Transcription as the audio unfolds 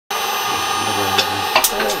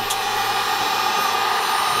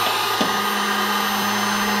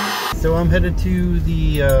so I'm headed to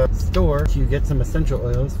the store to get some essential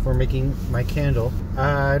oils for making my candle.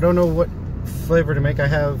 I don't know what flavor to make. I'm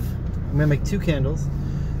gonna make 2 candles,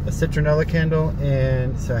 a citronella candle,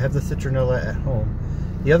 and so I have the citronella at home.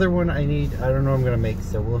 The other one I don't know what I'm gonna make,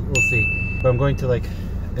 so we'll see. But I'm going to like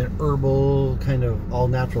an herbal kind of all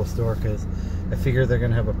natural store because I figure they're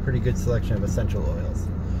gonna have a pretty good selection of essential oils.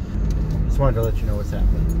 Just wanted to let you know what's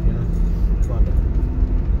happening, you know? Just wanted to...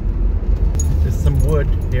 There's some wood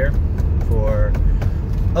here for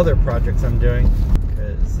other projects I'm doing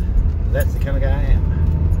because that's the kind of guy I am.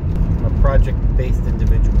 I'm a project-based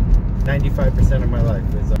individual. 95% of my life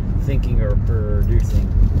is thinking or producing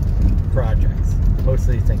projects.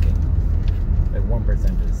 Mostly thinking. Like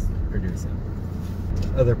 1% is producing.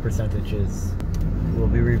 Other percentages will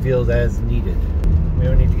be revealed as needed. We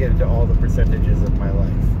don't need to get into all the percentages of my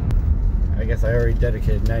life. I guess I already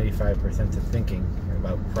dedicated 95% to thinking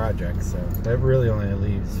about projects, so that really only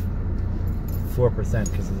leaves 4%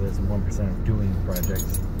 because there's 1% of doing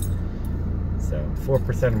projects. So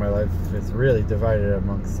 4% of my life is really divided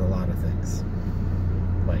amongst a lot of things,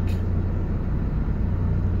 like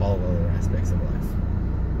all other aspects of life.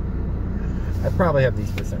 I probably have these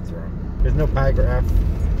percents wrong. There's no pie graph.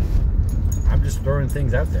 I'm just throwing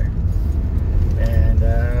things out there. And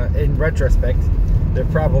in retrospect, they're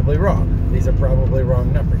probably wrong. These are probably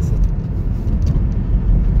wrong numbers.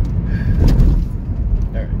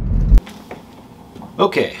 Alright.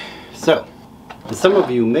 Okay, so, as some of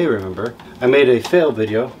you may remember, I made a fail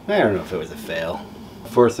video. I don't know if it was a fail.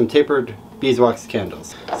 For some tapered beeswax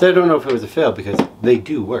candles. So I don't know if it was a fail because they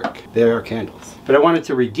do work. They are candles. But I wanted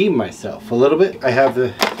to redeem myself a little bit. I have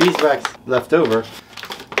the beeswax left over.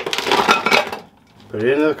 Put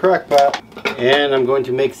it into the crock pot. And I'm going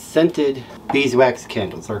to make scented beeswax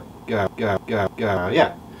candles. Or, yeah. I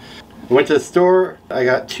went to the store. I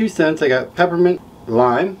got 2 scents. I got peppermint,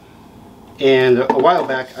 lime. And a while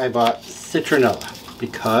back I bought citronella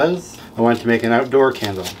because I wanted to make an outdoor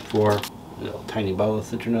candle for a little tiny bottle of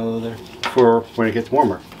citronella there for when it gets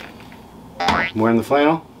warmer. More in the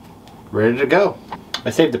flannel, ready to go. I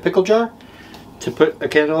saved a pickle jar to put a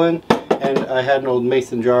candle in, and I had an old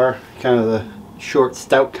mason jar, kind of the short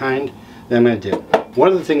stout kind, that I'm going to do. One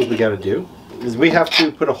of the things we got to do is we have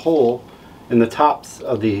to put a hole in the tops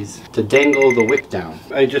of these to dangle the wick down.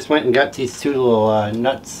 I just went and got these 2 little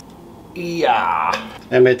nuts. Yeah.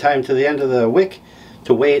 And I tie them to the end of the wick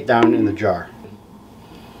to weigh it down in the jar.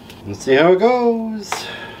 Let's see how it goes.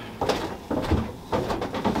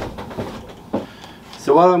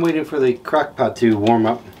 So while I'm waiting for the crock pot to warm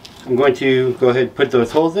up, I'm going to go ahead and put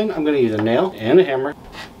those holes in. I'm going to use a nail and a hammer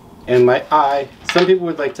and my eye. Some people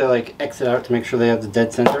would like to exit out to make sure they have the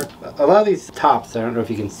dead center. A lot of these tops, I don't know if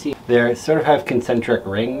you can see, they sort of have concentric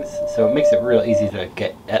rings, so it makes it real easy to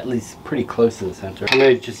get at least pretty close to the center. I'm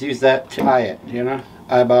going to just use that to eye it, you know,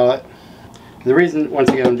 eyeball it. The reason, once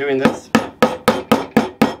again, I'm doing this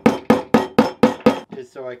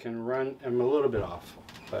is so I can run, I'm a little bit off,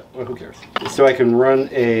 but well, who cares? So I can run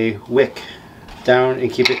a wick down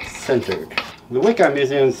and keep it centered. The wick I'm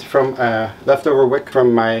using is from leftover wick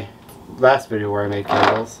from my last video where I made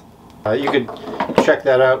candles. You could check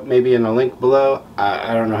that out maybe in a link below.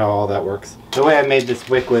 I don't know how all that works. The way I made this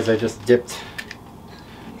wick was I just dipped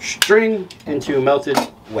string into melted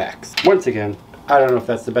wax. Once again, I don't know if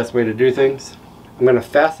that's the best way to do things. I'm going to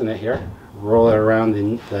fasten it here, roll it around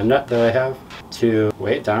the nut that I have to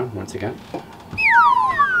weigh it down once again.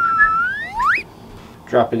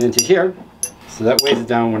 Drop it into here. So that weighs it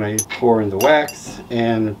down when I pour in the wax,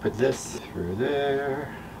 and put this through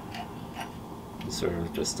there. Sort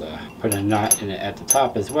of just put a knot in it at the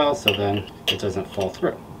top as well, so then it doesn't fall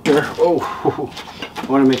through. Oh, I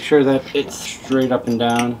want to make sure that it's straight up and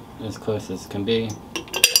down as close as can be.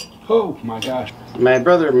 Oh my gosh. My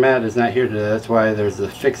brother Matt is not here today, that's why there's a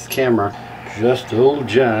fixed camera. Just old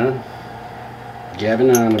John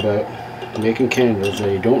gabbing on about making candles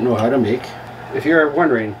that you don't know how to make. If you're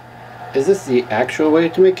wondering, is this the actual way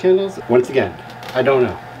to make candles? Once again, I don't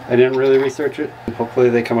know. I didn't really research it. Hopefully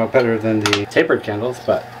they come out better than the tapered candles,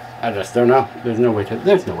 but I just don't know. There's no way to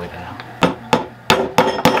know.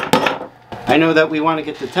 I know that we want to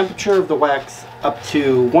get the temperature of the wax up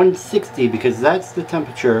to 160 because that's the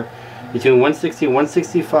temperature between 160 and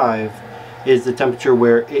 165 is the temperature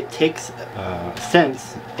where it takes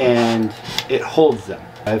scents and it holds them.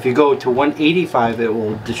 If you go to 185, it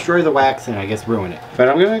will destroy the wax and I guess ruin it. But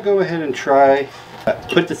I'm going to go ahead and try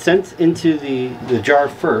put the scents into the jar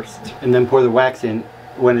first and then pour the wax in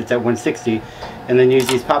when it's at 160 and then use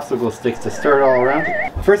these popsicle sticks to stir it all around.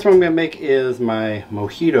 The first one I'm going to make is my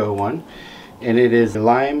mojito one, and it is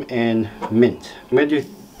lime and mint. I'm going to do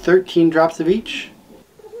 13 drops of each.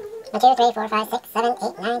 1, 2, 3, 4, 5, 6, 7,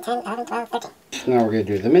 8, 9, 10, 11, 12, 13. Now we're going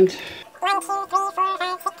to do the mint. 1, 2, 3, 4,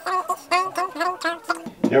 5, 6, 7, 8, 9, 10, 11, 12,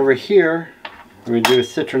 13. And over here, we're going to do a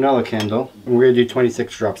citronella candle. And we're going to do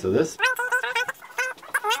 26 drops of this.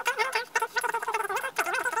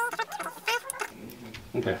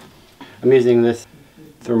 Okay. I'm using this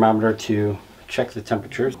thermometer to check the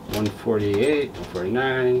temperatures. 148,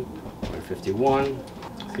 149, 151.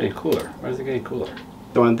 It's getting cooler. Why is it getting cooler?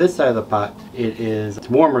 So on this side of the pot, it's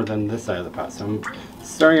warmer than this side of the pot. So I'm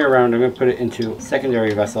stirring it around. I'm going to put it into a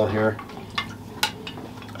secondary vessel here.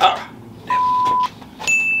 Ah!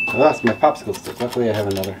 I lost my popsicle stick. Luckily I have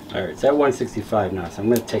another. Alright, it's at 165 now, so I'm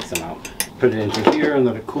going to take some out. Put it into here and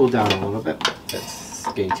let it cool down a little bit. It's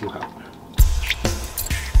getting too hot.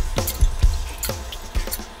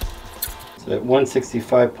 So at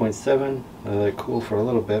 165.7, I let it cool for a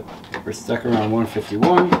little bit. We're stuck around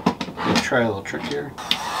 151. Let's try a little trick here.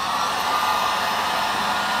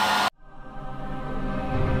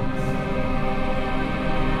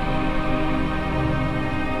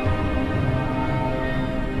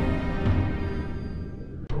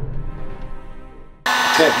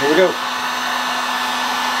 Okay, here we go.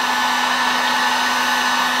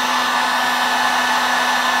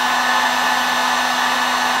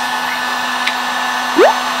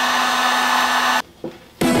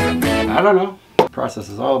 I don't know. The process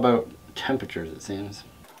is all about temperatures, it seems.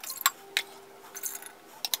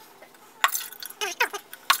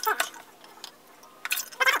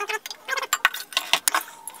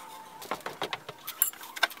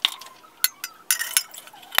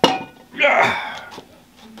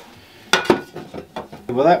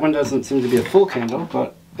 Well, that one doesn't seem to be a full candle,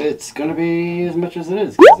 but it's going to be as much as it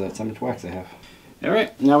is because that's how much wax I have.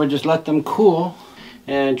 Alright, now we just let them cool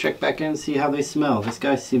and check back in and see how they smell. This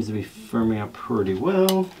guy seems to be firming up pretty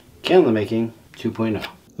well. Candle making 2.0.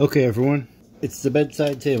 Okay everyone, it's the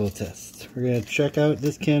bedside table test. We're going to check out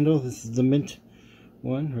this candle. This is the mint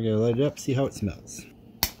one. We're going to light it up, see how it smells.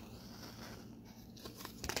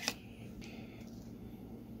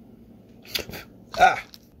 Ah!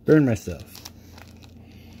 Burned myself.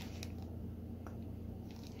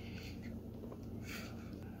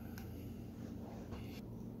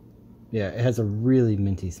 Yeah, it has a really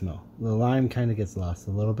minty smell. The lime kind of gets lost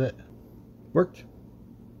a little bit. Worked.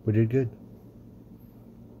 We did good.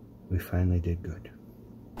 We finally did good.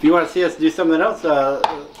 If you want to see us do something else,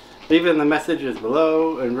 leave it in the messages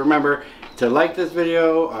below. And remember to like this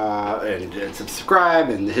video and subscribe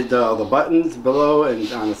and hit all the buttons below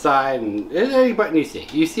and on the side and any button you see.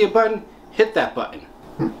 You see a button, hit that button.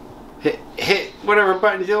 Hit whatever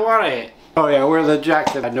buttons you want to hit. Oh yeah, we're the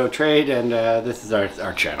Jacks at No Trade, and this is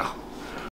our channel.